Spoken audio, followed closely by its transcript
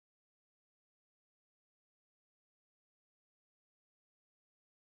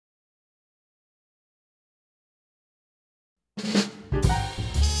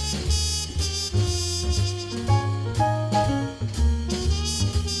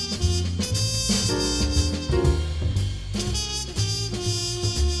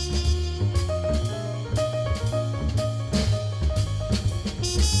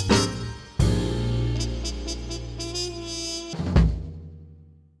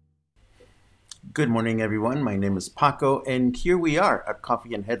Good morning, everyone. My name is Paco, and here we are at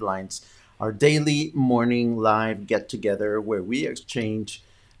Coffee and Headlines, our daily morning live get together where we exchange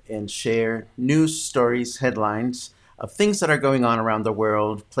and share news, stories, headlines of things that are going on around the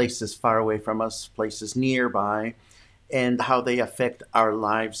world, places far away from us, places nearby, and how they affect our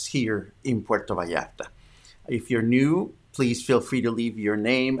lives here in Puerto Vallarta. If you're new, please feel free to leave your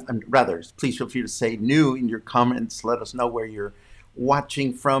name, and rather, please feel free to say new in your comments. Let us know where you're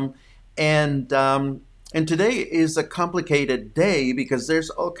watching from. And today is a complicated day because there's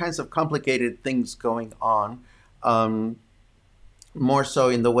all kinds of complicated things going on. Um, More so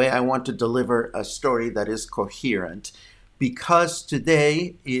in the way I want to deliver a story that is coherent, because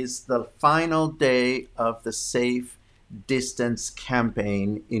today is the final day of the Safe Distance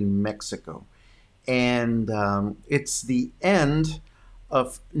campaign in Mexico. And it's the end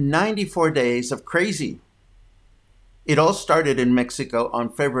of 94 days of crazy. It all started in Mexico on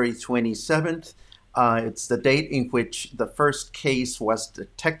February 27th. It's the date in which the first case was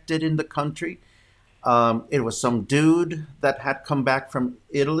detected in the country. It was some dude that had come back from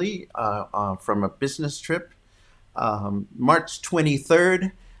Italy from a business trip. March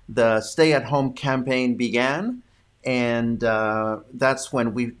 23rd, the stay at home campaign began. And that's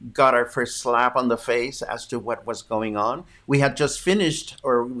when we got our first slap on the face as to what was going on. We had just finished,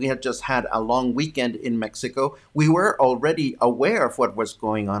 or we had just had a long weekend in Mexico. We were already aware of what was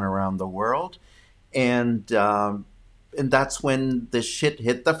going on around the world. And that's when the shit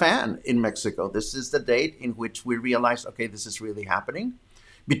hit the fan in Mexico. This is the date in which we realized, okay, this is really happening.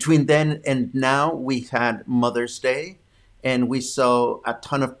 Between then and now, we had Mother's Day, and we saw a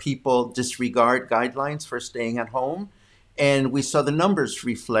ton of people disregard guidelines for staying at home, and we saw the numbers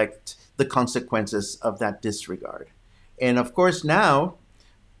reflect the consequences of that disregard. And of course, now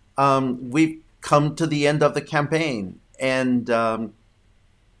we've come to the end of the campaign, and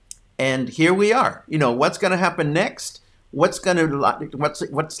here we are. You know, what's going to happen next? What's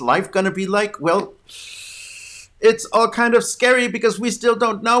life going to be like? Well, it's all kind of scary because we still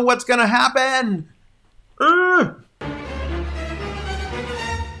don't know what's going to happen.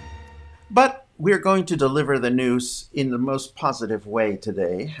 But we're going to deliver the news in the most positive way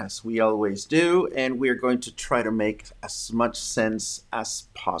today, as we always do, and we're going to try to make as much sense as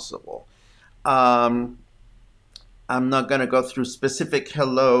possible. I'm not going to go through specific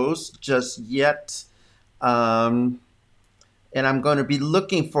hellos just yet. And I'm going to be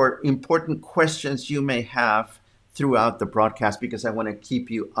looking for important questions you may have throughout the broadcast because I want to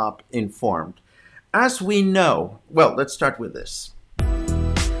keep you up informed. As we know, well, let's start with this.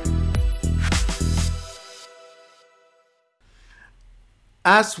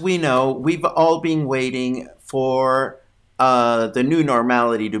 As we know, we've all been waiting for the new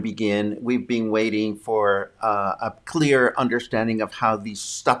normality to begin. We've been waiting for a clear understanding of how these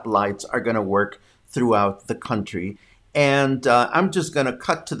stoplights are going to work throughout the country. And I'm just going to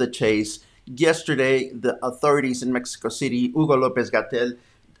cut to the chase. Yesterday, the authorities in Mexico City, Hugo López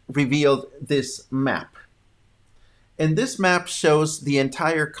revealed this map. And this map shows the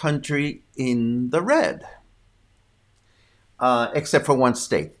entire country in the red, except for one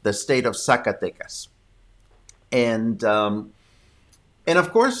state, the state of Zacatecas. And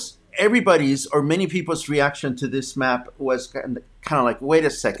of course, everybody's or many people's reaction to this map was kind of like, wait a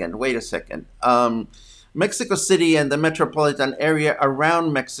second. Mexico City and the metropolitan area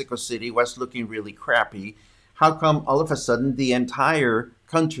around Mexico City was looking really crappy. How come all of a sudden the entire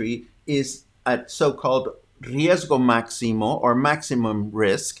country is at so-called riesgo máximo or maximum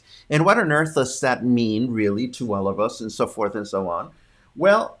risk? And what on earth does that mean really to all of us, and so forth and so on?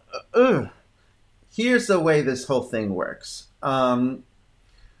 Well, here's the way this whole thing works. In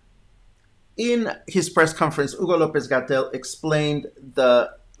his press conference, Hugo López explained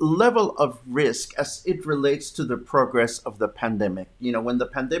the level of risk as it relates to the progress of the pandemic. You know, when the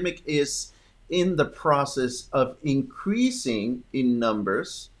pandemic is in the process of increasing in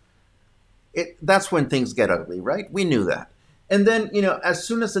numbers, that's when things get ugly, right? We knew that. And then, you know, as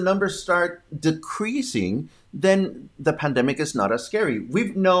soon as the numbers start decreasing, then the pandemic is not as scary.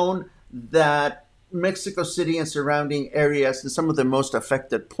 We've known that Mexico City and surrounding areas and some of the most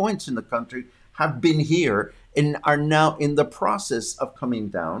affected points in the country have been here and are now in the process of coming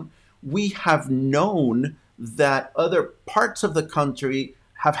down. We have known that other parts of the country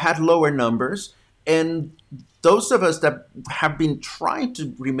have had lower numbers, and those of us that have been trying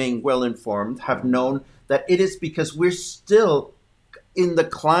to remain well informed have known that it is because we're still in the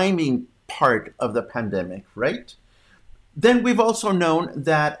climbing part of the pandemic, right? Then we've also known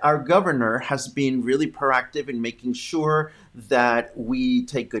that our governor has been really proactive in making sure that we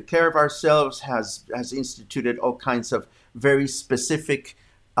take good care of ourselves, has instituted all kinds of very specific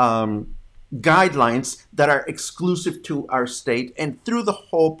guidelines that are exclusive to our state. And through the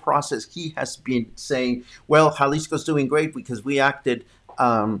whole process, he has been saying, well, Jalisco's doing great because we acted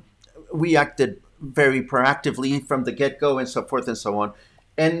very proactively from the get-go and so forth and so on.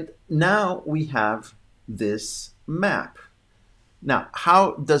 And now we have this map. Now,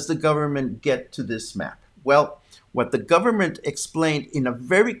 how does the government get to this map? Well, what the government explained in a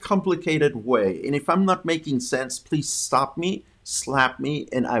very complicated way, and if I'm not making sense, please stop me, slap me,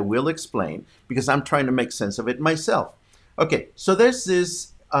 and I will explain, because I'm trying to make sense of it myself. Okay, so there's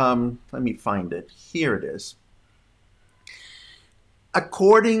this, let me find it. Here it is.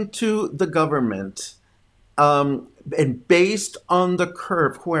 According to the government, and based on the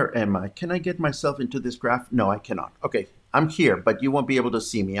curve, where am I? Can I get myself into this graph? No, I cannot. Okay, I'm here, but you won't be able to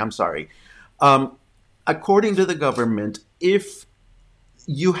see me. I'm sorry. According to the government, if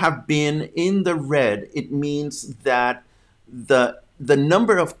you have been in the red, it means that the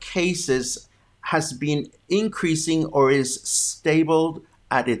number of cases has been increasing or is stable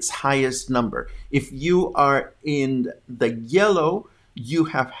at its highest number. If you are in the yellow, you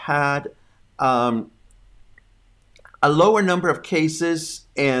have had a lower number of cases,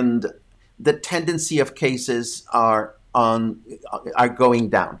 and the tendency of cases are going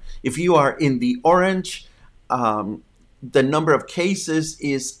down. If you are in the orange, the number of cases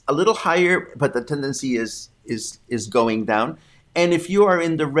is a little higher, but the tendency is going down. And if you are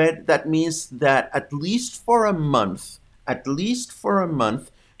in the red, that means that at least for a month,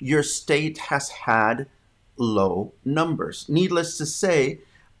 your state has had low numbers. Needless to say,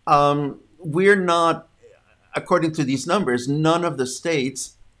 we're not, according to these numbers, none of the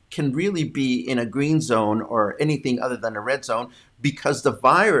states can really be in a green zone or anything other than a red zone, because the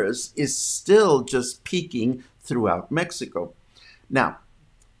virus is still just peaking throughout Mexico. Now,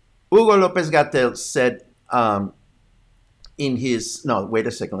 Hugo López-Gatell said in his, no, wait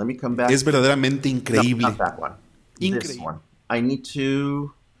a second, let me come back. Es verdaderamente increíble. No, not that one. This one. I need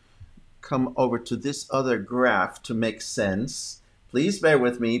to come over to this other graph to make sense. Please bear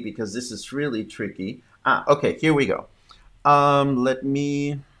with me, because this is really tricky. Okay, here we go. Let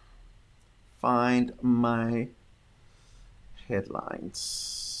me find my headlines.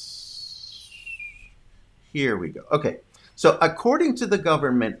 Here we go. Okay, so according to the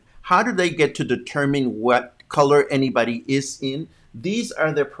government, how do they get to determine what color anybody is in? These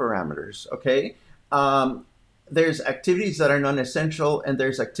are their parameters, okay? There's activities that are non-essential, and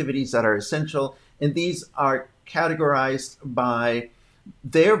there's activities that are essential, and these are categorized by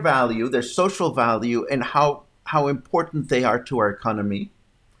their value, their social value, and how important they are to our economy.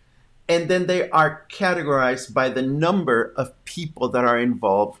 And then they are categorized by the number of people that are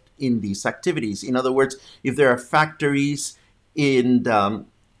involved in these activities. In other words, if there are factories in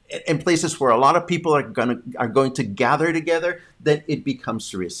places where a lot of people are going to gather together, then it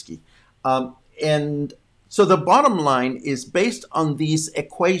becomes risky. And so the bottom line is, based on these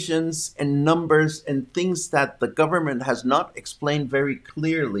equations and numbers and things that the government has not explained very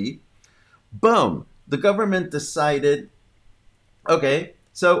clearly, boom, the government decided, okay,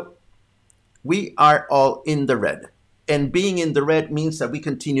 so we are all in the red. And being in the red means that we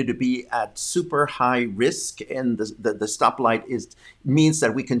continue to be at super high risk, and the stoplight means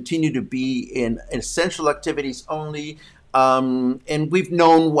that we continue to be in essential activities only. And we've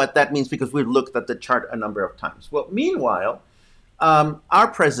known what that means because we've looked at the chart a number of times. Well, meanwhile, our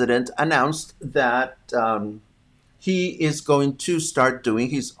president announced that he is going to start doing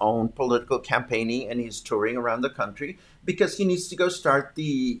his own political campaigning, and he's touring around the country because he needs to go start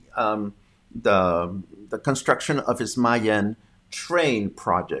the construction of his Mayan train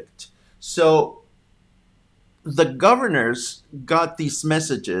project. So the governors got these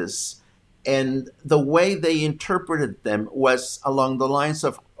messages, and the way they interpreted them was along the lines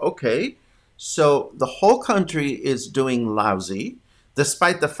of, okay, so the whole country is doing lousy,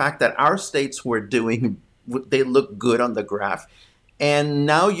 despite the fact that our states were doing, they look good on the graph. And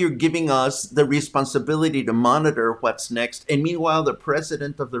now you're giving us the responsibility to monitor what's next. And meanwhile, the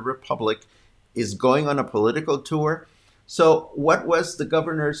president of the republic is going on a political tour. So what was the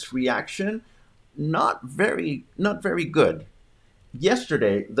governor's reaction? Not very good.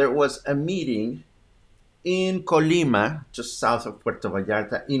 Yesterday, there was a meeting in Colima, just south of Puerto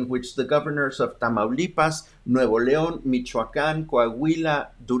Vallarta, in which the governors of Tamaulipas, Nuevo León, Michoacán, Coahuila,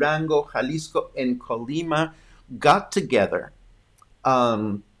 Durango, Jalisco, and Colima got together.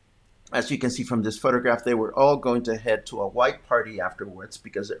 As you can see from this photograph, they were all going to head to a white party afterwards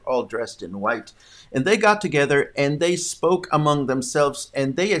because they're all dressed in white. And they got together and they spoke among themselves,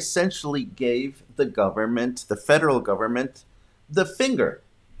 and they essentially gave the government, the federal government, the finger.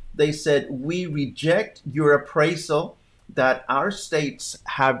 They said, we reject your appraisal that our states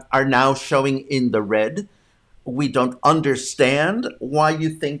are now showing in the red. We don't understand why you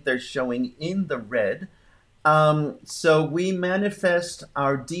think they're showing in the red. So we manifest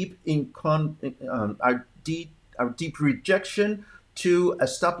our deep rejection to a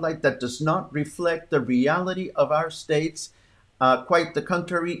stoplight that does not reflect the reality of our states. Quite the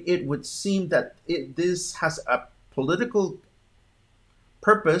contrary, it would seem that this has a political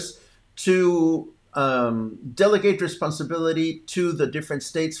purpose to delegate responsibility to the different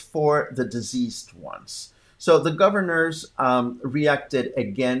states for the diseased ones. So the governors reacted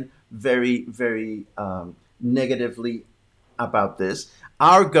again very, very negatively about this.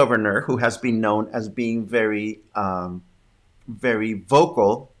 Our governor, who has been known as being very, very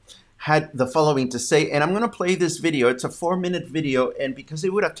vocal, had the following to say, and I'm going to play this video. It's a 4-minute video, and because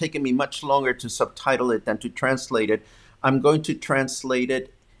it would have taken me much longer to subtitle it than to translate it, I'm going to translate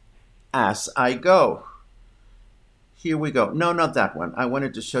it as I go. Here we go. No, not that one. I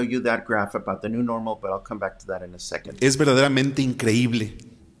wanted to show you that graph about the new normal, but I'll come back to that in a second. Es verdaderamente increíble,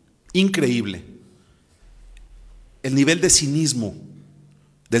 increíble el nivel de cinismo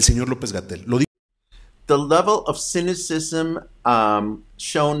del señor López-Gatell. The level of cynicism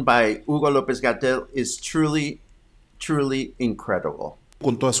shown by Hugo López-Gatell is truly, truly incredible.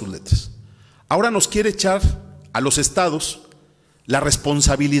 Con todas sus letras. Ahora nos quiere echar a los estados la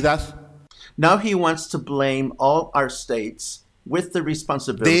responsabilidad. Now he wants to blame all our states with the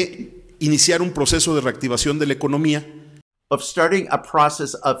responsibility de iniciar un proceso de reactivación de la economía. Of starting a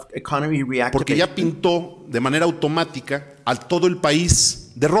process of economy reactivation. Porque ya pintó de manera automática a todo el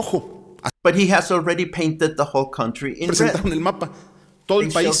país de rojo. But he has already painted the whole country in red. Presentaron el mapa, todo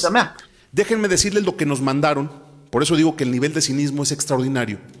el país. Déjenme decirles lo que nos mandaron. Por eso digo que el nivel de cinismo es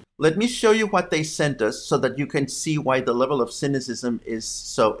extraordinario. Let me show you what they sent us so that you can see why the level of cynicism is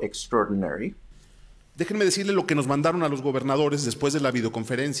so extraordinary. Déjenme decirles lo que nos mandaron a los gobernadores después de la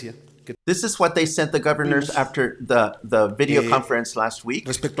videoconferencia. This is what they sent the governors after the video conference last week.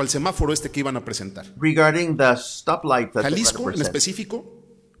 Respecto al semáforo que iban a presentar. Regarding the stoplight that Jalisco en específico.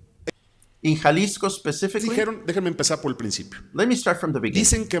 In Jalisco specifically. Dijeron, déjenme empezar por el principio. Let me start from the beginning.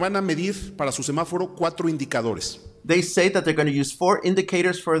 Dicen que van a medir para su semáforo 4 indicadores. They say that they're going to use 4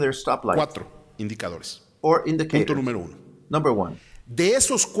 indicators for their stoplight. 4 indicadores. 4 indicators. Punto número 1. Number 1. De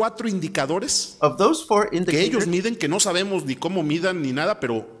esos 4 indicadores, of those 4 indicators, que ellos miden, que no sabemos ni cómo midan ni nada,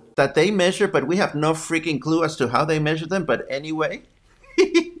 pero that they measure, but we have no freaking clue as to how they measure them, but anyway.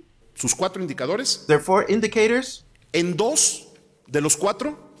 Sus 4 indicadores. There are 4 indicators. En 2 de los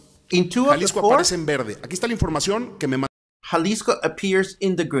 4, in 2 Jalisco of the 4, aparece en verde. Aquí está la información que me mandaron. Jalisco appears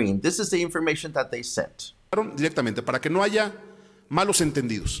in the green. This is the information that they sent. Directamente, para que no haya malos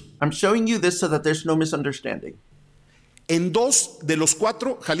entendidos. I'm showing you this so that there's no misunderstanding. En 2 de los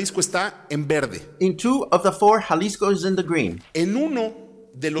 4, Jalisco está en verde. In 2 of the 4, Jalisco is in the green. En 1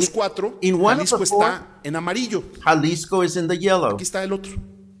 de los 4, Jalisco está en amarillo. Jalisco is in the yellow. Aquí está el otro.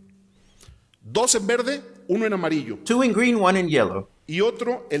 2 en verde, 1 en amarillo. 2 in green, 1 in yellow. Y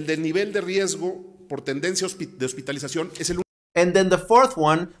otro, el del nivel de riesgo por tendencia de hospitalización, es el 1. And then the 4th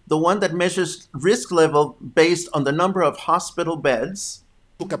one, the one that measures risk level based on the number of hospital beds,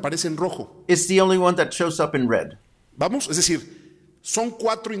 que aparece en rojo. Is the only one that shows up in red. Vamos, es decir, son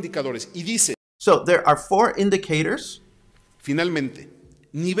 4 indicadores y dice. So there are 4 indicators. Finalmente,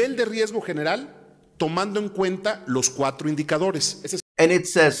 nivel de riesgo general tomando en cuenta los 4 indicadores. And it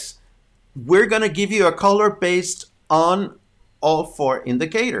says, we're going to give you a color based on all 4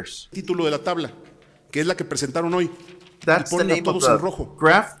 indicators. Título de la tabla, que es la que presentaron hoy. That's the name of the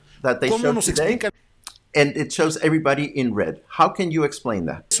graph that they showed today. And it shows everybody in red. How can you explain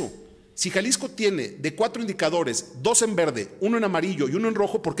that? Eso. Si Jalisco tiene de 4 indicadores, 2 en verde, 1 en amarillo y 1 en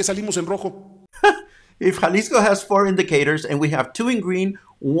rojo, ¿por qué salimos en rojo? If Jalisco has 4 indicators and we have 2 in green,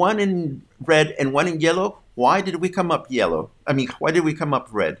 1 in red, and 1 in yellow, why did we come up yellow? I mean, why did we come up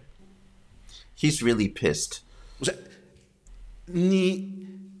red? He's really pissed. O sea,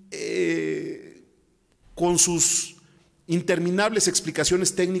 ni con sus interminables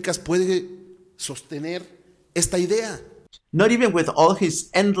explicaciones técnicas puede sostener esta idea. Not even with all his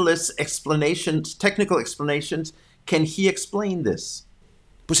endless explanations, technical explanations, can he explain this.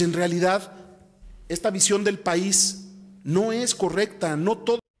 Pues en realidad, esta visión del país no es correcta, no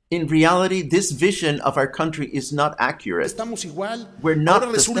todo. In reality, this vision of our country is not accurate. Estamos igual. We're not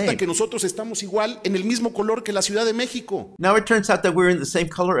Ahora the resulta same. que nosotros estamos igual en el mismo color que la Ciudad de México. Now it turns out that we're in the same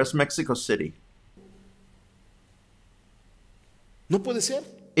color as Mexico City. No puede ser.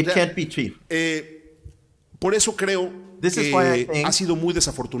 It can't be true. Por eso creo This is why I que think ha sido muy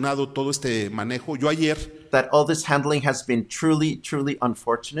desafortunado todo este manejo. Yo ayer that all this handling has been truly, truly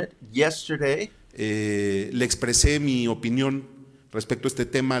unfortunate. Yesterday, Le expresé mi opinión respecto a este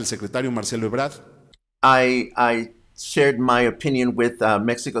tema al secretario Marcelo Ebrard. I shared my opinion with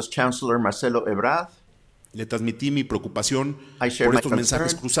Mexico's Chancellor Marcelo Ebrard. Le transmití mi preocupación por estos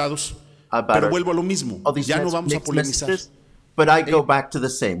mensajes cruzados, pero vuelvo a lo mismo, ya no vamos a polemizar. But I go back to the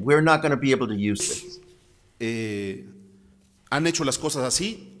same. We're not going to be able to use this. Han hecho las cosas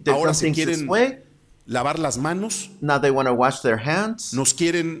así, ahora se quieren lavar las manos. Now they want to wash their hands. Nos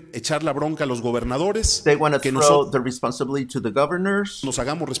quieren echar la bronca a los gobernadores. They want to throw the responsibility to the governors. Nos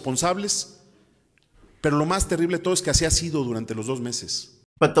hagamos responsables. Pero lo más terrible de todo es que así ha sido durante los 2 meses.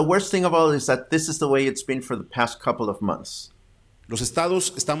 But the worst thing of all is that this is the way it's been for the past couple of months. Los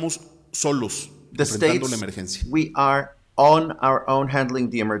estados estamos solos enfrentando la emergencia. We are on our own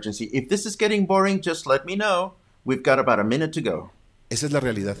handling the emergency. If this is getting boring, just let me know. We've got about a minute to go. Esa es la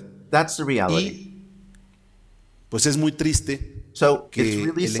realidad. That's the reality. Y pues es muy triste que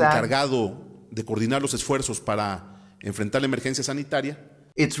el encargado de coordinar los esfuerzos para enfrentar la emergencia sanitaria,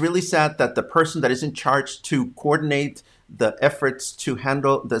 it's really sad that the person that is in charge to coordinate the efforts to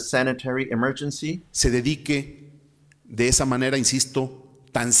handle the sanitary emergency se dedique de esa manera, insisto,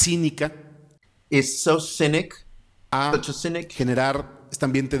 tan cínica, is so cynic, a generar este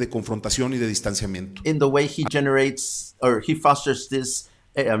ambiente de confrontación y de distanciamiento. In the way he generates or he fosters this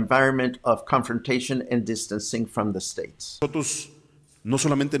environment of confrontation and distancing from the states. Nosotros no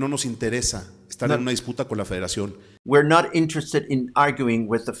solamente no nos interesa estar en una disputa con la federación. We're not interested in arguing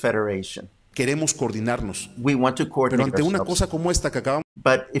with the federation. Queremos coordinarnos. We want to coordinate Pero ante una cosa como esta que acabamos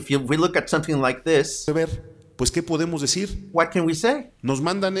But if we look at something like this, de ver, pues ¿qué podemos decir? What can we say? Nos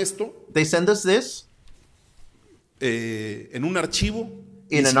mandan esto. They send us this. En un archivo.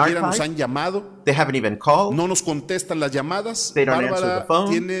 In Ni an siquiera archive. nos han llamado. They haven't even called. No nos contestan las llamadas. They don't answer the phone.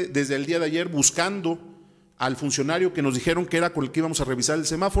 Tiene desde el día de ayer buscando al funcionario que nos dijeron que era con el que íbamos a revisar el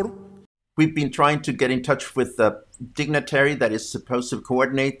semáforo. We've been trying to get in touch with the dignitary that is supposed to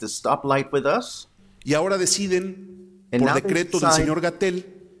coordinate the stoplight with us. Y ahora deciden, por decreto del señor Gatell,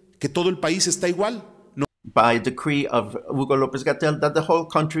 que todo el país está igual. No. By decree of Hugo López Gatell, that the whole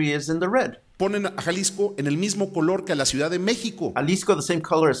country is in the red. Ponen a Jalisco en el mismo color que a la Ciudad de México. Jalisco, the same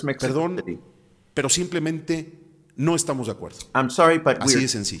color as Mexico City. Pero simplemente no estamos de acuerdo. I'm sorry, but así de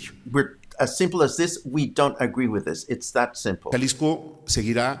sencillo. We're as simple as this. We don't agree with this. It's that simple. Jalisco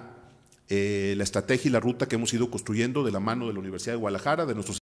seguirá la estrategia y la ruta que hemos ido construyendo de la mano de la Universidad de Guadalajara, de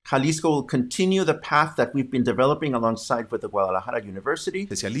nuestros Jalisco will continue the path that we've been developing alongside with the Guadalajara University.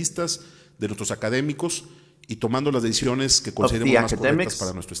 Especialistas, de nuestros académicos y tomando las decisiones que consideremos más correctas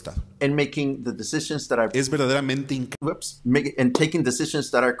para nuestro estado. And making the decisions that are es verdaderamente and taking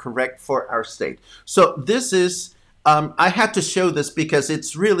decisions that are correct for our state. So this is I had to show this because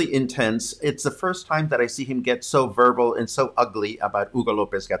it's really intense. It's the first time that I see him get so verbal and so ugly about Hugo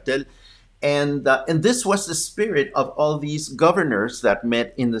López Gatell. And this was the spirit of all these governors that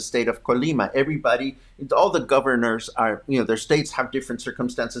met in the state of Colima. Everybody, all the governors are, their states have different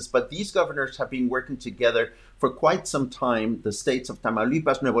circumstances, but these governors have been working together for quite some time. The states of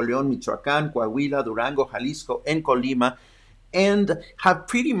Tamaulipas, Nuevo León, Michoacán, Coahuila, Durango, Jalisco, and Colima, and have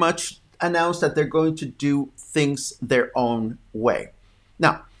pretty much announced that they're going to do things their own way.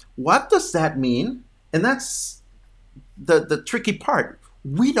 Now, what does that mean? And that's the tricky part.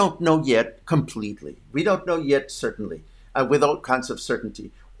 We don't know yet completely. We don't know yet certainly, with all kinds of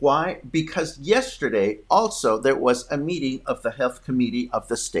certainty. Why? Because yesterday also there was a meeting of the Health Committee of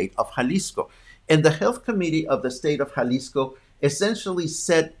the state of Jalisco. And the Health Committee of the state of Jalisco essentially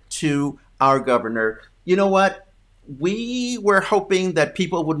said to our governor, you know what? We were hoping that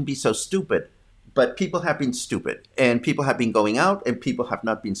people wouldn't be so stupid, but people have been stupid. And people have been going out and people have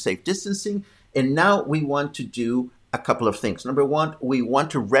not been safe distancing. And now we want to do a couple of things. Number one, we want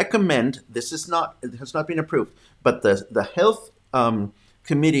to recommend, it has not been approved, but the health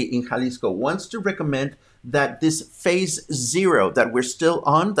committee in Jalisco wants to recommend that this phase 0 that we're still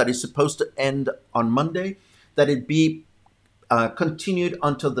on, that is supposed to end on Monday, that it be continued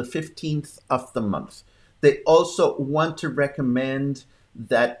until the 15th of the month. They also want to recommend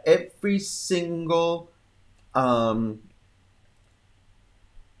that every single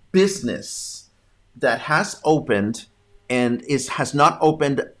business that has opened and has not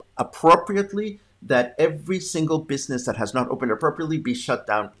opened appropriately, that every single business that has not opened appropriately be shut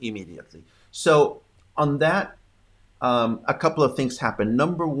down immediately. So on that, a couple of things happened.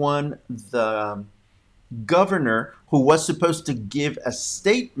 Number one, the governor, who was supposed to give a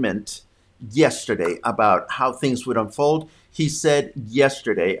statement yesterday about how things would unfold, he said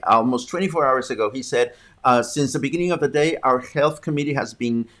yesterday, almost 24 hours ago, he said, since the beginning of the day, our health committee has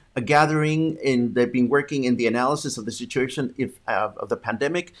been gathering and they've been working in the analysis of the situation of the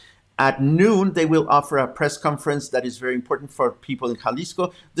pandemic. At noon, they will offer a press conference that is very important for people in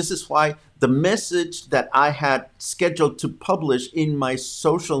Jalisco. This is why the message that I had scheduled to publish in my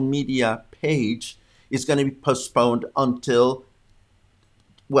social media page is going to be postponed until,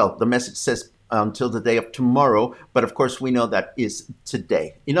 well, the message says until the day of tomorrow, but of course we know that is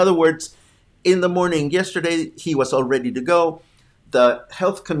today. In other words, in the morning yesterday, he was all ready to go. The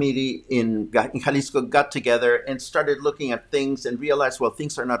health committee in Jalisco got together and started looking at things and realized, well,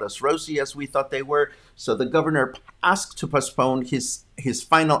 things are not as rosy as we thought they were. So the governor asked to postpone his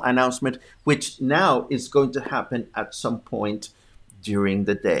final announcement, which now is going to happen at some point during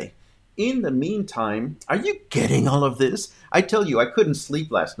the day. In the meantime, are you getting all of this? I tell you, I couldn't sleep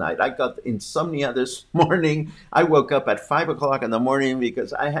last night. I got insomnia this morning. I woke up at 5 o'clock in the morning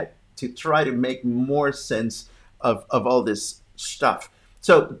because I had to try to make more sense of all this stuff.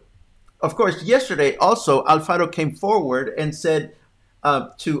 So, of course, yesterday also, Alfaro came forward and said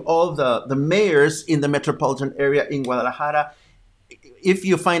to all the mayors in the metropolitan area in Guadalajara, if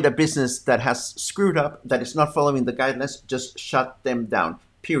you find a business that has screwed up, that is not following the guidelines, just shut them down,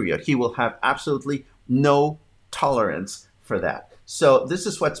 period. He will have absolutely no tolerance for that. So this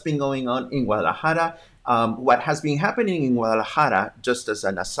is what's been going on in Guadalajara. What has been happening in Guadalajara, just as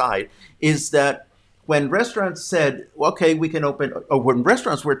an aside, is that when restaurants said, okay, we can open, or when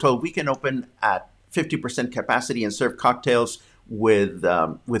restaurants were told we can open at 50% capacity and serve cocktails with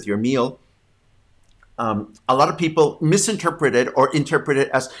your meal, a lot of people misinterpreted or interpreted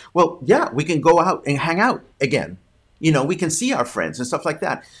as, well, yeah, we can go out and hang out again. You know, we can see our friends and stuff like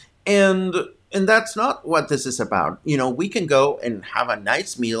that. And that's not what this is about. You know, we can go and have a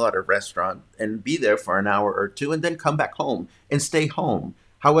nice meal at a restaurant and be there for an hour or two and then come back home and stay home.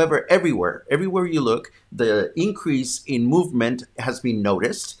 However, everywhere you look, the increase in movement has been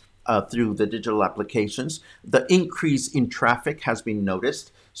noticed through the digital applications. The increase in traffic has been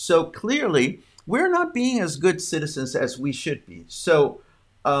noticed. So clearly, we're not being as good citizens as we should be. So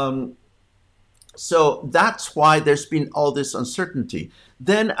that's why there's been all this uncertainty.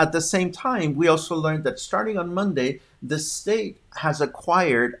 Then at the same time, we also learned that starting on Monday, the state has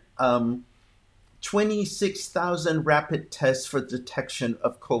acquired 26,000 rapid tests for detection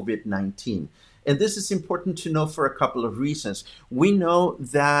of COVID-19. And this is important to know for a couple of reasons. We know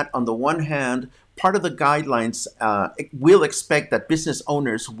that on the one hand, part of the guidelines will expect that business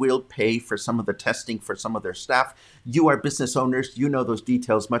owners will pay for some of the testing for some of their staff. You are business owners, you know those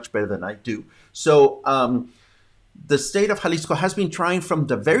details much better than I do. So the state of Jalisco has been trying from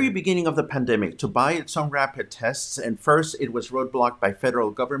the very beginning of the pandemic to buy its own rapid tests. And first it was roadblocked by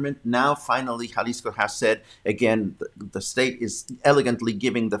federal government. Now finally Jalisco has said, again, the state is elegantly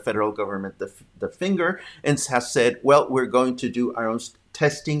giving the federal government the finger and has said, well, we're going to do our own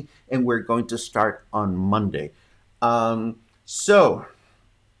testing and we're going to start on Monday. So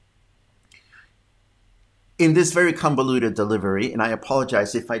in this very convoluted delivery, and I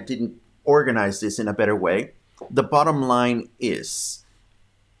apologize if I didn't organize this in a better way, the bottom line is,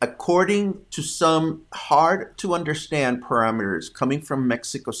 according to some hard to understand parameters coming from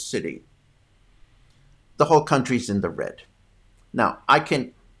Mexico City, the whole country's in the red. Now, I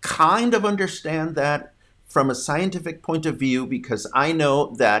can kind of understand that from a scientific point of view, because I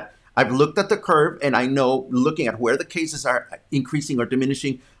know that I've looked at the curve and I know, looking at where the cases are increasing or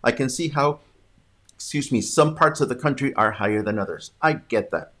diminishing, I can see how, some parts of the country are higher than others. I get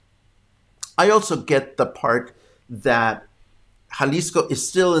that. I also get the part that Jalisco is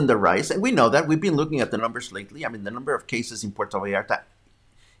still in the rise, and we know that. We've been looking at the numbers lately. I mean, the number of cases in Puerto Vallarta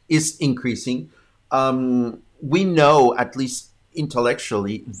is increasing. We know, at least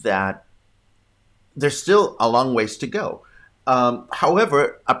intellectually, that there's still a long ways to go.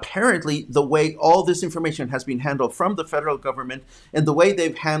 However, apparently, the way all this information has been handled from the federal government and the way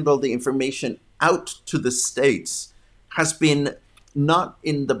they've handled the information out to the states has been not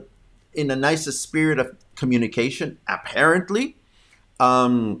in the nicest spirit of communication, apparently.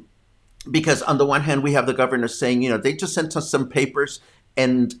 Because on the one hand, we have the governor saying, they just sent us some papers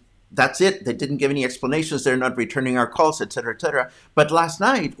and that's it. They didn't give any explanations. They're not returning our calls, et cetera, et cetera. But last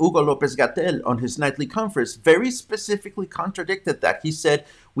night, Hugo López-Gatell on his nightly conference very specifically contradicted that. He said,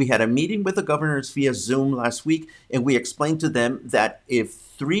 we had a meeting with the governors via Zoom last week, and we explained to them that if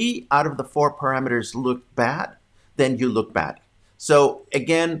 3 out of the 4 parameters look bad, then you look bad. So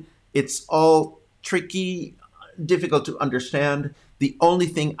again, it's all tricky, difficult to understand. The only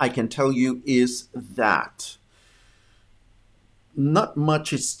thing I can tell you is that not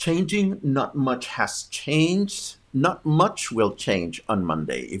much is changing, not much has changed, not much will change on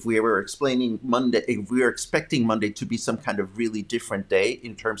Monday. If we were expecting Monday to be some kind of really different day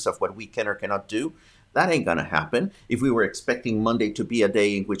in terms of what we can or cannot do, That ain't going to happen. If we were expecting Monday to be a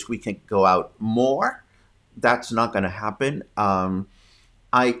day in which we can go out more, that's not going to happen.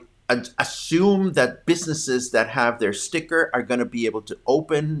 I assume that businesses that have their sticker are going to be able to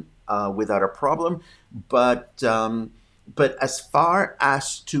open without a problem. But as far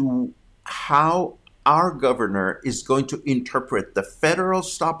as to how our governor is going to interpret the federal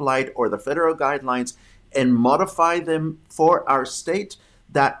stoplight or the federal guidelines and modify them for our state,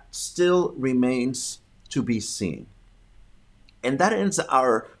 that still remains to be seen. And that ends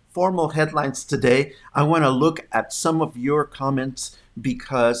our formal headlines today. I want to look at some of your comments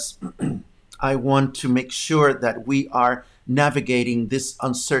because I want to make sure that we are navigating this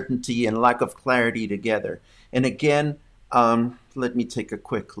uncertainty and lack of clarity together. And again, let me take a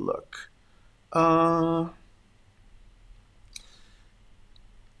quick look. Oh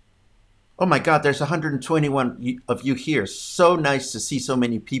my God, there's 121 of you here. So nice to see so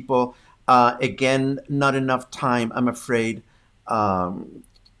many people. Again, not enough time, I'm afraid,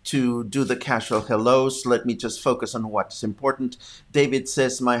 to do the casual hellos. Let me just focus on what's important. David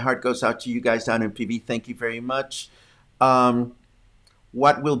says, my heart goes out to you guys down in PV. Thank you very much.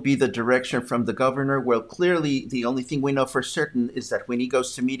 What will be the direction from the governor? Well, clearly, the only thing we know for certain is that when he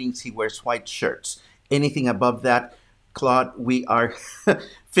goes to meetings, he wears white shirts. Anything above that, Claude, we are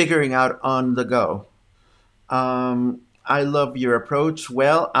figuring out on the go. I love your approach.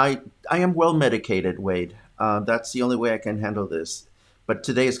 Well, I am well medicated, Wade. That's the only way I can handle this. But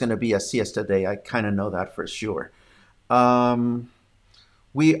today is going to be a siesta day. I kind of know that for sure.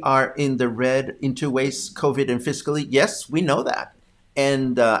 We are in the red in two ways, COVID and fiscally. Yes, we know that.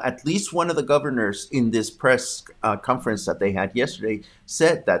 And at least one of the governors in this press conference that they had yesterday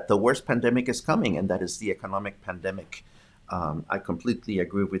said that the worst pandemic is coming, and that is the economic pandemic. I completely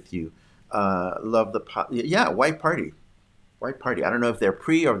agree with you. Love the white party. White party. I don't know if they're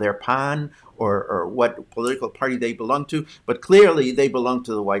pre or they're pan or what political party they belong to, but clearly they belong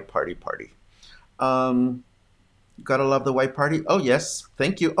to the white party. Gotta love the white party. Oh yes,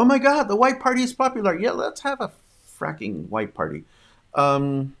 thank you. Oh my God, the white party is popular. Yeah, let's have a fracking white party.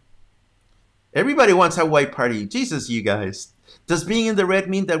 Everybody wants a white party. Jesus, you guys. Does being in the red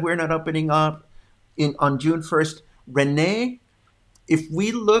mean that we're not opening up on June 1st? Renee, if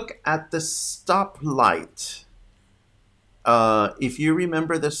we look at the stoplight, if you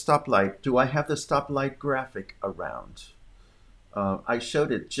remember the stoplight, do I have the stoplight graphic around? I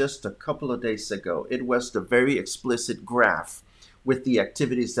showed it just a couple of days ago. It was the very explicit graph with the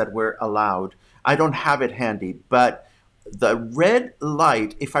activities that were allowed. I don't have it handy, but the red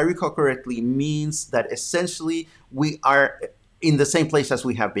light, if I recall correctly, means that essentially we are in the same place as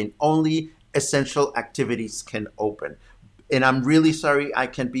we have been. Only essential activities can open. And I'm really sorry I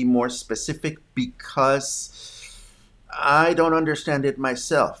can't be more specific because I don't understand it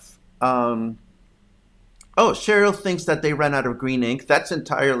myself. Oh, Cheryl thinks that they ran out of green ink. That's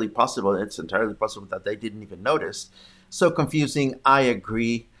entirely possible. It's entirely possible that they didn't even notice. So confusing. I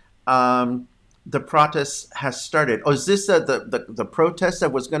agree. The protest has started. Oh, is this the protest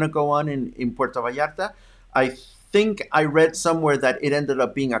that was going to go on in Puerto Vallarta? I think I read somewhere that it ended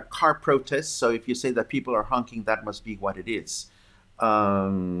up being a car protest. So if you say that people are honking, that must be what it is.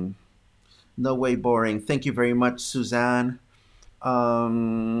 No way boring. Thank you very much, Suzanne.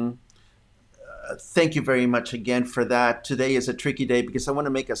 Thank you very much again for that. Today is a tricky day because I want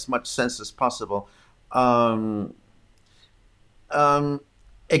to make as much sense as possible. Again,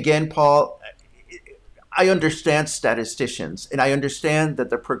 Paul, I understand statisticians, and I understand that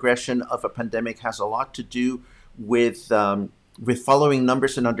the progression of a pandemic has a lot to do with following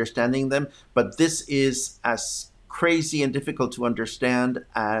numbers and understanding them. But this is as crazy and difficult to understand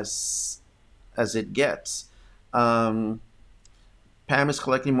as it gets. Pam is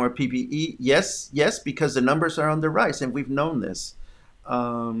collecting more PPE. Yes, because the numbers are on the rise, and we've known this.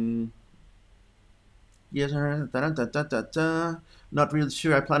 Yes, not really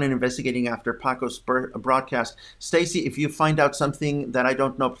sure. I plan on investigating after Paco's broadcast. Stacy, if you find out something that I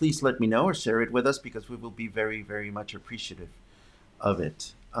don't know, please let me know or share it with us because we will be very, very much appreciative of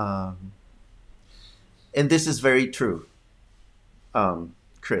it. And this is very true,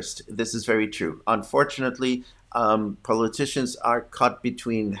 Chris. This is very true. Unfortunately, politicians are caught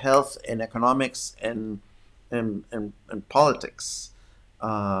between health and economics and politics.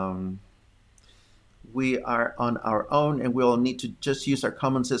 We are on our own, and we'll need to just use our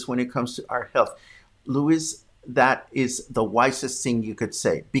common sense when it comes to our health. Luis, that is the wisest thing you could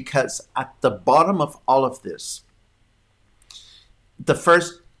say, because at the bottom of all of this, the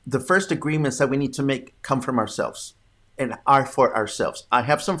first agreements that we need to make come from ourselves and are for ourselves. I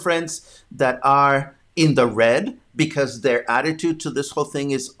have some friends that are in the red because their attitude to this whole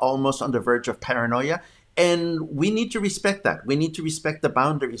thing is almost on the verge of paranoia. And we need to respect that. We need to respect the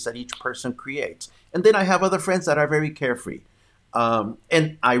boundaries that each person creates. And then I have other friends that are very carefree.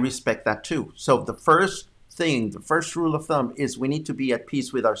 And I respect that too. So the first rule of thumb is we need to be at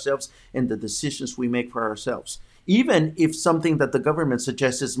peace with ourselves and the decisions we make for ourselves. Even if something that the government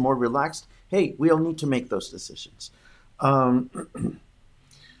suggests is more relaxed, hey, we all need to make those decisions.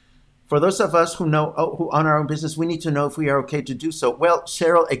 For those of us who who own our own business, we need to know if we are okay to do so. Well,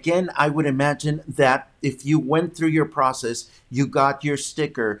 Cheryl, again, I would imagine that if you went through your process, you got your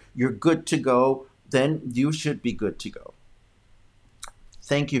sticker, you're good to go, then you should be good to go.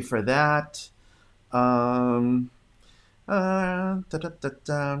 Thank you for that. Are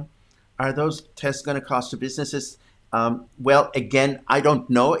those tests going to cost to businesses? Well, again, I don't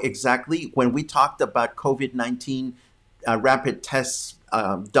know exactly. When we talked about COVID-19 rapid tests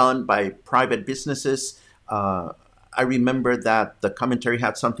done by private businesses, I remember that the commentary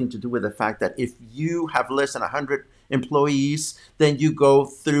had something to do with the fact that if you have less than 100 employees, then you go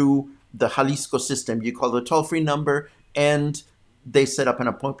through the Jalisco system. You call the toll-free number, and they set up an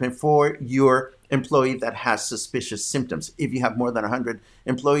appointment for your employee that has suspicious symptoms. If you have more than 100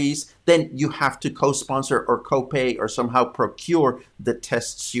 employees, then you have to co-sponsor or co-pay or somehow procure the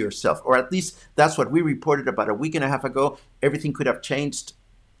tests yourself. Or at least that's what we reported about a week and a half ago. Everything could have changed.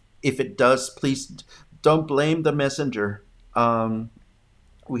 If it does, please don't blame the messenger.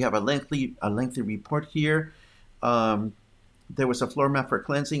 We have a lengthy report here. There was a floor mat for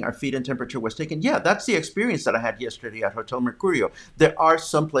cleansing. Our feed and temperature was taken. Yeah, that's the experience that I had yesterday at Hotel Mercurio. There are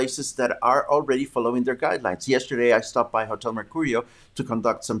some places that are already following their guidelines. Yesterday, I stopped by Hotel Mercurio to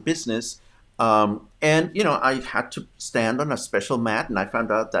conduct some business. And, I had to stand on a special mat, and I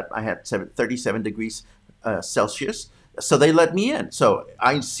found out that I had 37 degrees Celsius. So they let me in. So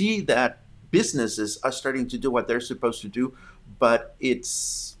I see that businesses are starting to do what they're supposed to do, but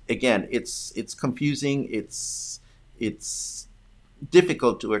it's confusing. It's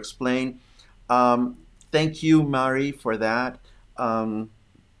difficult to explain. Thank you, Mari, for that.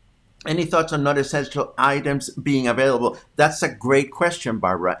 Any thoughts on non-essential items being available? That's a great question,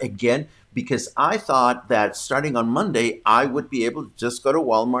 Barbara. Again, because I thought that starting on Monday, I would be able to just go to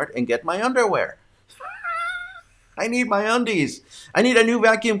Walmart and get my underwear. I need my undies. I need a new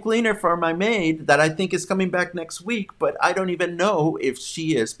vacuum cleaner for my maid that I think is coming back next week, but I don't even know if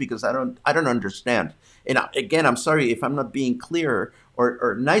she is because I don't understand. And again, I'm sorry if I'm not being clearer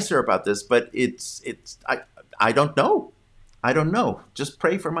or nicer about this, but I don't know. I don't know. Just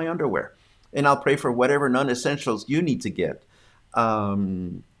pray for my underwear, and I'll pray for whatever non-essentials you need to get.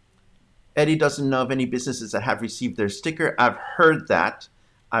 Eddie doesn't know of any businesses that have received their sticker. I've heard that.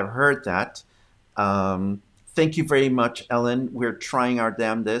 Thank you very much, Ellen. We're trying our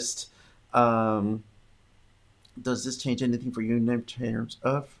damnedest. Does this change anything for you in terms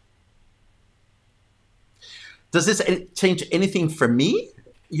of? Does this change anything for me?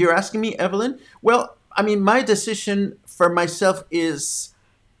 You're asking me, Evelyn? Well, I mean, my decision for myself is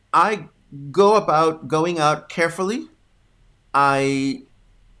I go about going out carefully. I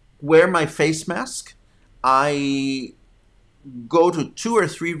wear my face mask. I go to 2 or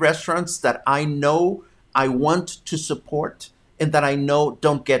 3 restaurants that I know I want to support and that I know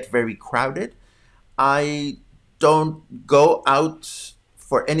don't get very crowded. I don't go out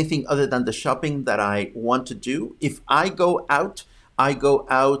for anything other than the shopping that I want to do. If I go out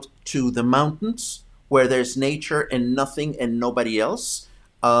to the mountains where there's nature and nothing and nobody else.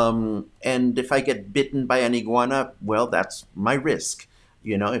 And if I get bitten by an iguana, well, that's my risk.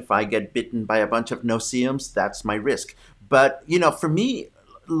 If I get bitten by a bunch of no-see-ums, that's my risk. But, for me,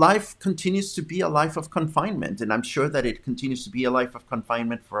 life continues to be a life of confinement, and I'm sure that it continues to be a life of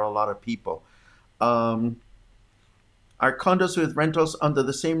confinement for a lot of people. Are condos with rentals under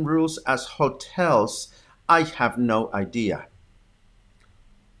the same rules as hotels? I have no idea.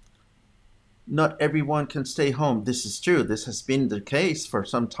 Not everyone can stay home. This is true. This has been the case for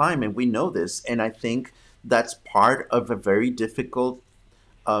some time, and we know this. And I think that's part of a very difficult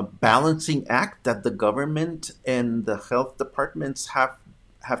balancing act that the government and the health departments have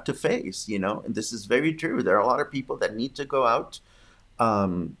to face. And this is very true. There are a lot of people that need to go out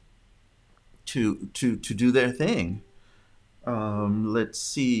to do their thing. Let's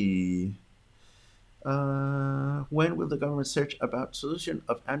see. When will the government search about solution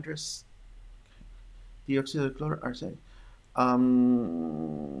of Andres deoxychloroarsenic?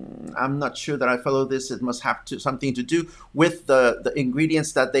 I'm not sure that I follow this. It must have something to do with the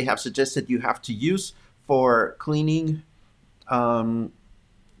ingredients that they have suggested you have to use for cleaning.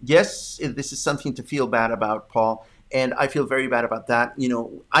 Yes, this is something to feel bad about, Paul, and I feel very bad about that.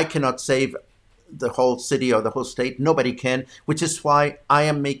 I cannot save the whole city or the whole state. Nobody can, which is why I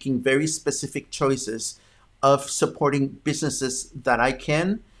am making very specific choices of supporting businesses that I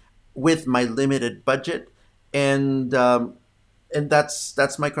can with my limited budget, and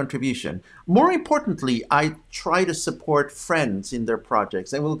that's my contribution. More importantly, I try to support friends in their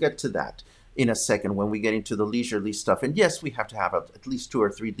projects, and we'll get to that in a second when we get into the leisurely stuff. And yes, we have to have at least 2 or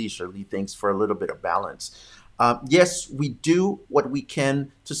 3 leisurely things for a little bit of balance. Yes, we do what we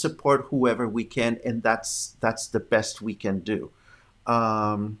can to support whoever we can, and that's the best we can do.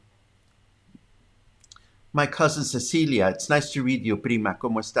 Um, my cousin Cecilia, it's nice to read you, prima.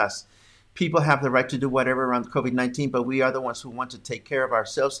 ¿Cómo estás? People have the right to do whatever around COVID-19, but we are the ones who want to take care of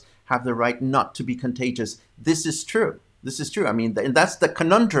ourselves, have the right not to be contagious. This is true. This is true. I mean, and that's the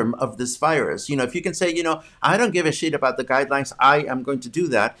conundrum of this virus. If you can say, I don't give a shit about the guidelines, I am going to do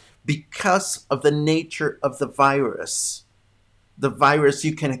that because of the nature of the virus. The virus,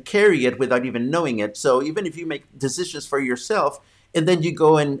 you can carry it without even knowing it. So even if you make decisions for yourself, and then you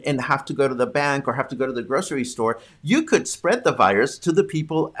go and have to go to the bank or have to go to the grocery store, you could spread the virus to the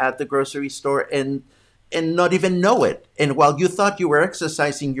people at the grocery store and not even know it. And while you thought you were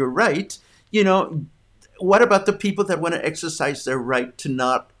exercising your right, what about the people that want to exercise their right to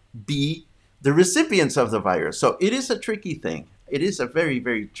not be the recipients of the virus? So it is a tricky thing. It is a very,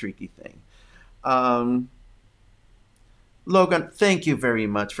 very tricky thing. Logan, thank you very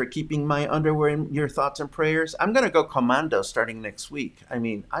much for keeping my underwear in your thoughts and prayers. I'm going to go commando starting next week. I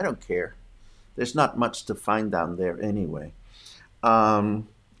mean, I don't care. There's not much to find down there anyway.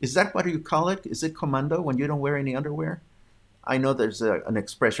 Is that what you call it? Is it commando when you don't wear any underwear? I know there's an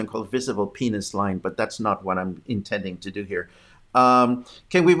expression called visible penis line, but that's not what I'm intending to do here.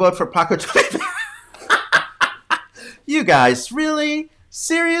 Can we vote for Paco? You guys, really?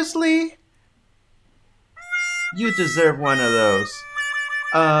 Seriously? You deserve one of those.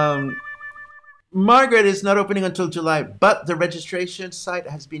 Margaret is not opening until July, but the registration site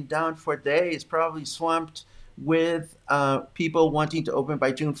has been down for days, probably swamped with people wanting to open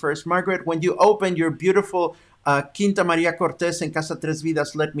by June 1st. Margaret, when you open your beautiful Quinta Maria Cortez en Casa Tres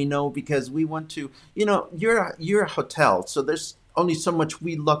Vidas, let me know, because we want to, you're a hotel, so there's only so much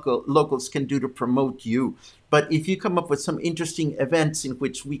we locals can do to promote you. But if you come up with some interesting events in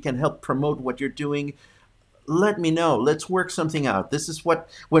which we can help promote what you're doing, let me know. Let's work something out. This is what,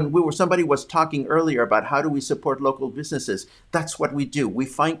 somebody was talking earlier about how do we support local businesses. That's what we do. We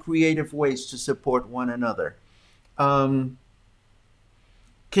find creative ways to support one another. Can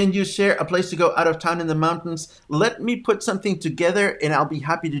you share a place to go out of town in the mountains? Let me put something together, and I'll be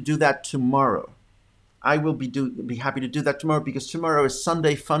happy to do that tomorrow. I will be happy to do that tomorrow, because tomorrow is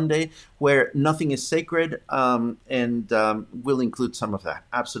Sunday Fun Day, where nothing is sacred, and we'll include some of that.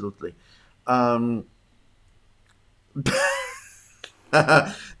 Absolutely.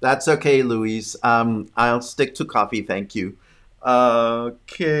 That's okay, Louise. I'll stick to coffee, thank you.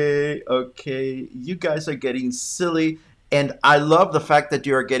 Okay. You guys are getting silly, and I love the fact that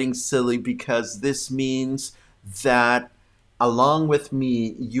you are getting silly, because this means that along with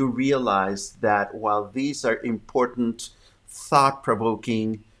me, you realize that while these are important,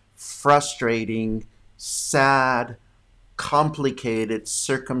 thought-provoking, frustrating, sad, complicated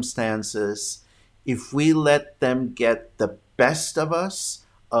circumstances, if we let them get the best of us,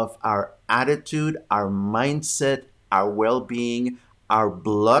 of our attitude, our mindset, our well-being, our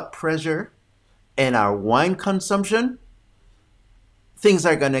blood pressure, and our wine consumption, things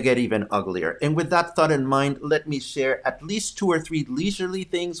are going to get even uglier. And with that thought in mind, let me share at least 2 or 3 leisurely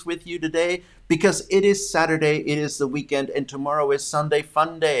things with you today, because it is Saturday, it is the weekend, and tomorrow is Sunday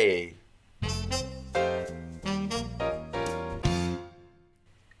Fun Day.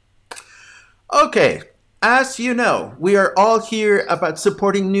 Okay, as you know, we are all here about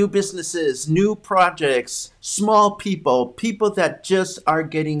supporting new businesses, new projects, small people that just are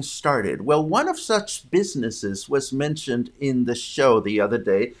getting started. Well, one of such businesses was mentioned in the show the other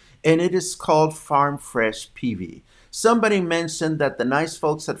day, and it is called Farm Fresh PB. Somebody mentioned that the nice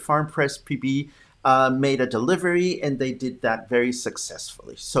folks at Farm Fresh PB made a delivery, and they did that very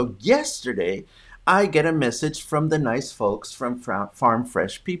successfully. So yesterday, I get a message from the nice folks from Farm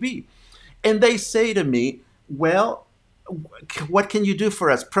Fresh PB. And they say to me, well, what can you do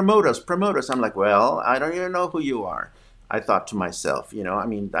for us? Promote us. I'm like, well, I don't even know who you are. I thought to myself,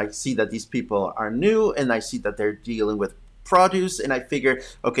 I see that these people are new, and I see that they're dealing with produce, and I figure,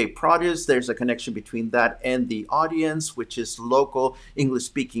 okay, produce, there's a connection between that and the audience, which is local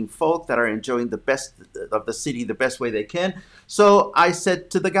English-speaking folk that are enjoying the best of the city the best way they can. So I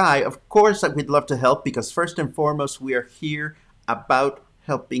said to the guy, of course, we'd love to help, because first and foremost, we are here about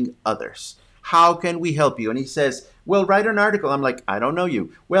helping others. How can we help you? And he says, well, write an article. I'm like, I don't know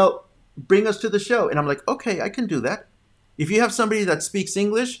you. Well, bring us to the show. And I'm like, okay, I can do that. If you have somebody that speaks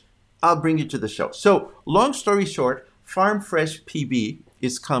English, I'll bring you to the show. So long story short, Farm Fresh PB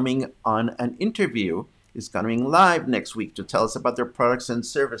is coming on an interview, is coming live next week to tell us about their products and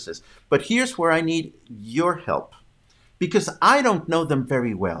services. But here's where I need your help, because I don't know them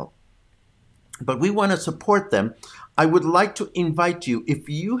very well, but we want to support them. I would like to invite you, if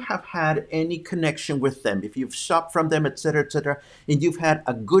you have had any connection with them, if you've shopped from them, etc., and you've had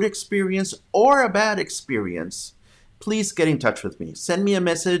a good experience or a bad experience, please get in touch with me. Send me a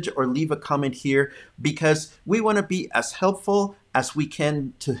message or leave a comment here, because we want to be as helpful as we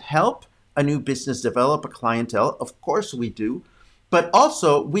can to help a new business develop a clientele. Of course we do. But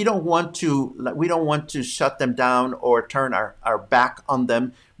also, we don't want to shut them down or turn our back on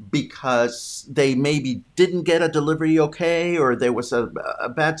them because they maybe didn't get a delivery okay, or there was a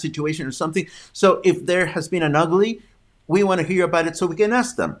bad situation or something. So if there has been an ugly, we want to hear about it so we can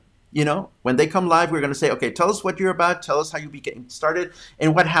ask them. You know, when they come live, we're going to say, okay, tell us what you're about. Tell us how you became started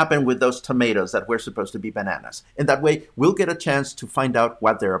and what happened with those tomatoes that were supposed to be bananas. And that way we'll get a chance to find out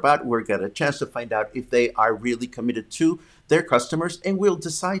what they're about. We'll get a chance to find out if they are really committed to their customers, and we'll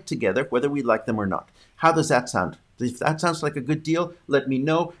decide together whether we like them or not. How does that sound? If that sounds like a good deal, let me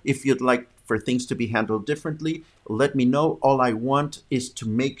know. If you'd like for things to be handled differently, let me know. All I want is to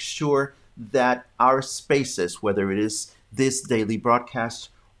make sure that our spaces, whether it is this daily broadcast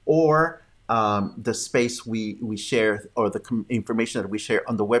or the space we share, or the information that we share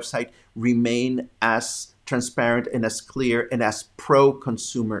on the website, remain as transparent and as clear and as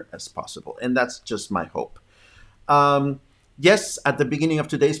pro-consumer as possible. And that's just my hope. Yes, at the beginning of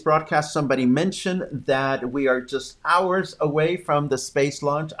today's broadcast, somebody mentioned that we are just hours away from the space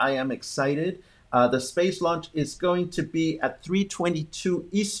launch. I am excited. The space launch is going to be at 3:22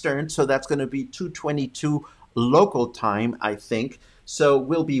 Eastern, so that's going to be 2:22 local time, I think. So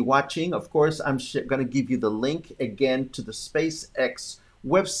we'll be watching. Of course, I'm going to give you the link again to the SpaceX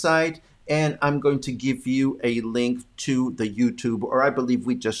website, and I'm going to give you a link to the YouTube, or I believe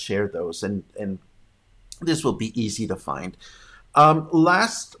we just shared those, and this will be easy to find.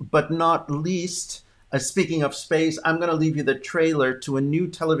 Last but not least, speaking of space, I'm going to leave you the trailer to a new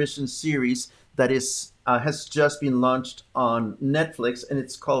television series that has just been launched on Netflix, and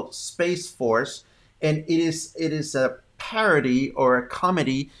it's called Space Force, and it is a parody or a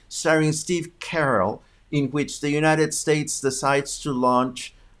comedy starring Steve Carrell, in which the United States decides to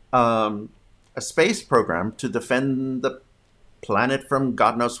launch a space program to defend the planet from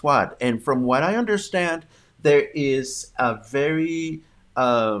God knows what. And from what I understand, there are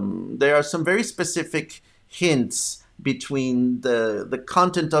some very specific hints between the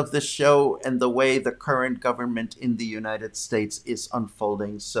content of the show and the way the current government in the United States is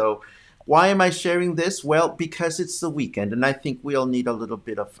unfolding. So why am I sharing this? Well, because it's the weekend, and I think we all need a little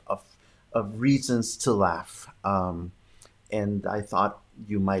bit of reasons to laugh. And I thought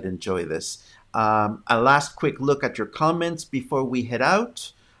you might enjoy this. A last quick look at your comments before we head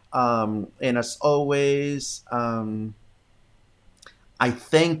out. And as always, I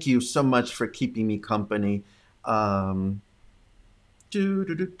thank you so much for keeping me company.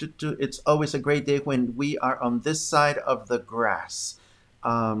 It's always a great day when we are on this side of the grass.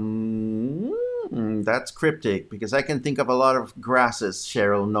 That's cryptic, because I can think of a lot of grasses,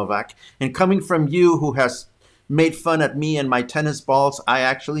 Cheryl Novak. And coming from you, who has made fun at me and my tennis balls, I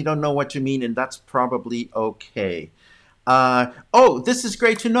actually don't know what you mean, and that's probably okay. This is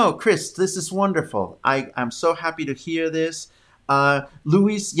great to know, Chris. This is wonderful. I'm so happy to hear this.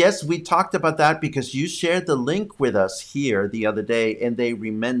 Luis, yes, we talked about that because you shared the link with us here the other day, and they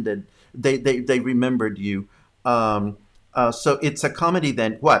remembered you. So it's a comedy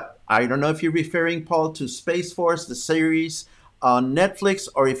then. What? I don't know if you're referring, Paul, to Space Force, the series on Netflix,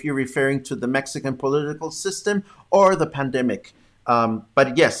 or if you're referring to the Mexican political system or the pandemic.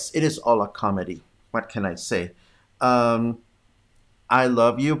 But yes, it is all a comedy. What can I say? I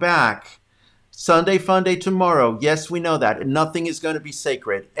love you back. Sunday fun day tomorrow. Yes, we know that. Nothing is going to be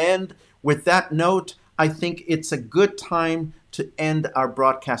sacred. And with that note, I think it's a good time to end our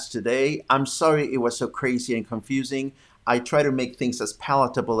broadcast today. I'm sorry it was so crazy and confusing. I try to make things as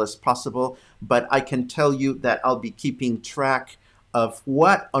palatable as possible, but I can tell you that I'll be keeping track of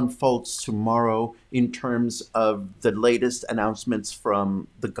what unfolds tomorrow in terms of the latest announcements from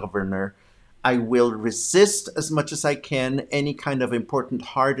the governor. I will resist as much as I can any kind of important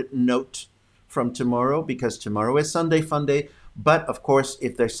hard note from tomorrow, because tomorrow is Sunday fun day. But of course,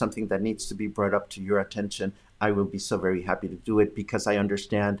 if there's something that needs to be brought up to your attention, I will be so very happy to do it, because I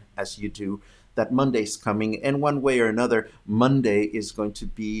understand, as you do, that Monday's coming, and one way or another, Monday is going to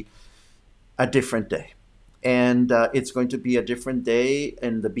be a different day. And it's going to be a different day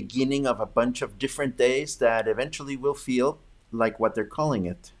and the beginning of a bunch of different days that eventually will feel like what they're calling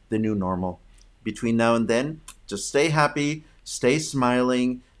it, the new normal. Between now and then, just stay happy, stay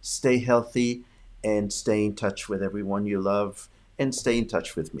smiling, stay healthy, and stay in touch with everyone you love, and stay in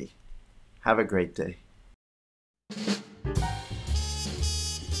touch with me. Have a great day.